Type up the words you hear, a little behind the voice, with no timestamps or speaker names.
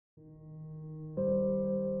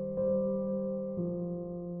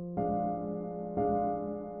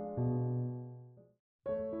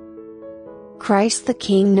Christ the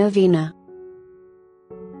King Novena.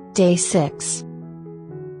 Day 6.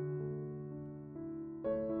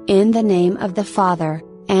 In the name of the Father,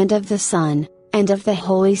 and of the Son, and of the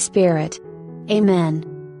Holy Spirit. Amen.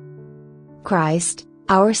 Christ,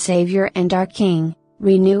 our Savior and our King,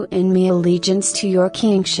 renew in me allegiance to your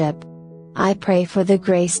kingship. I pray for the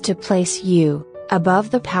grace to place you, above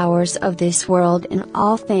the powers of this world in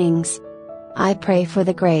all things. I pray for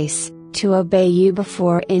the grace, to obey you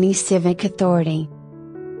before any civic authority.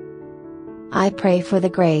 I pray for the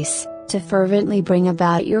grace, to fervently bring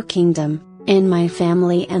about your kingdom, in my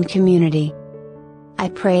family and community. I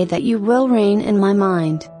pray that you will reign in my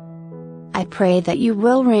mind. I pray that you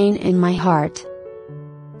will reign in my heart.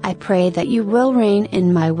 I pray that you will reign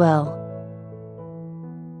in my will.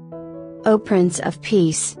 O Prince of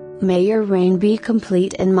Peace, may your reign be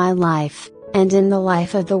complete in my life, and in the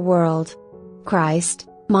life of the world. Christ,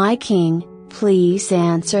 my King, please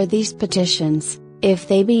answer these petitions, if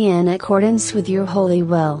they be in accordance with your holy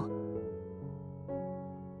will.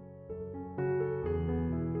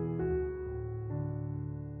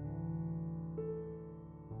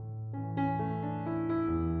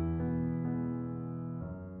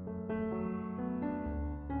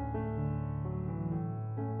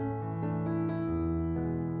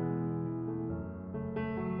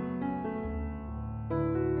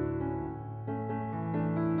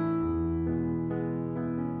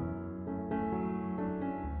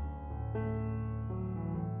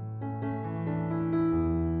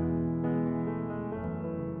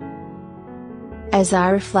 As I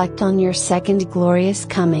reflect on your second glorious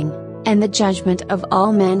coming, and the judgment of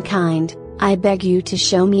all mankind, I beg you to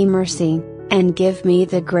show me mercy, and give me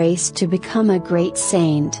the grace to become a great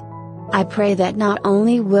saint. I pray that not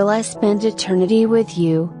only will I spend eternity with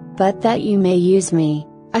you, but that you may use me,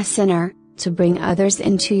 a sinner, to bring others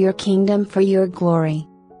into your kingdom for your glory.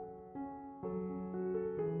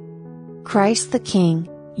 Christ the King,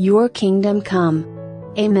 your kingdom come.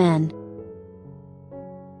 Amen.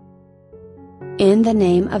 In the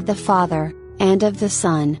name of the Father, and of the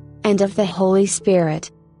Son, and of the Holy Spirit.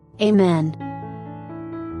 Amen.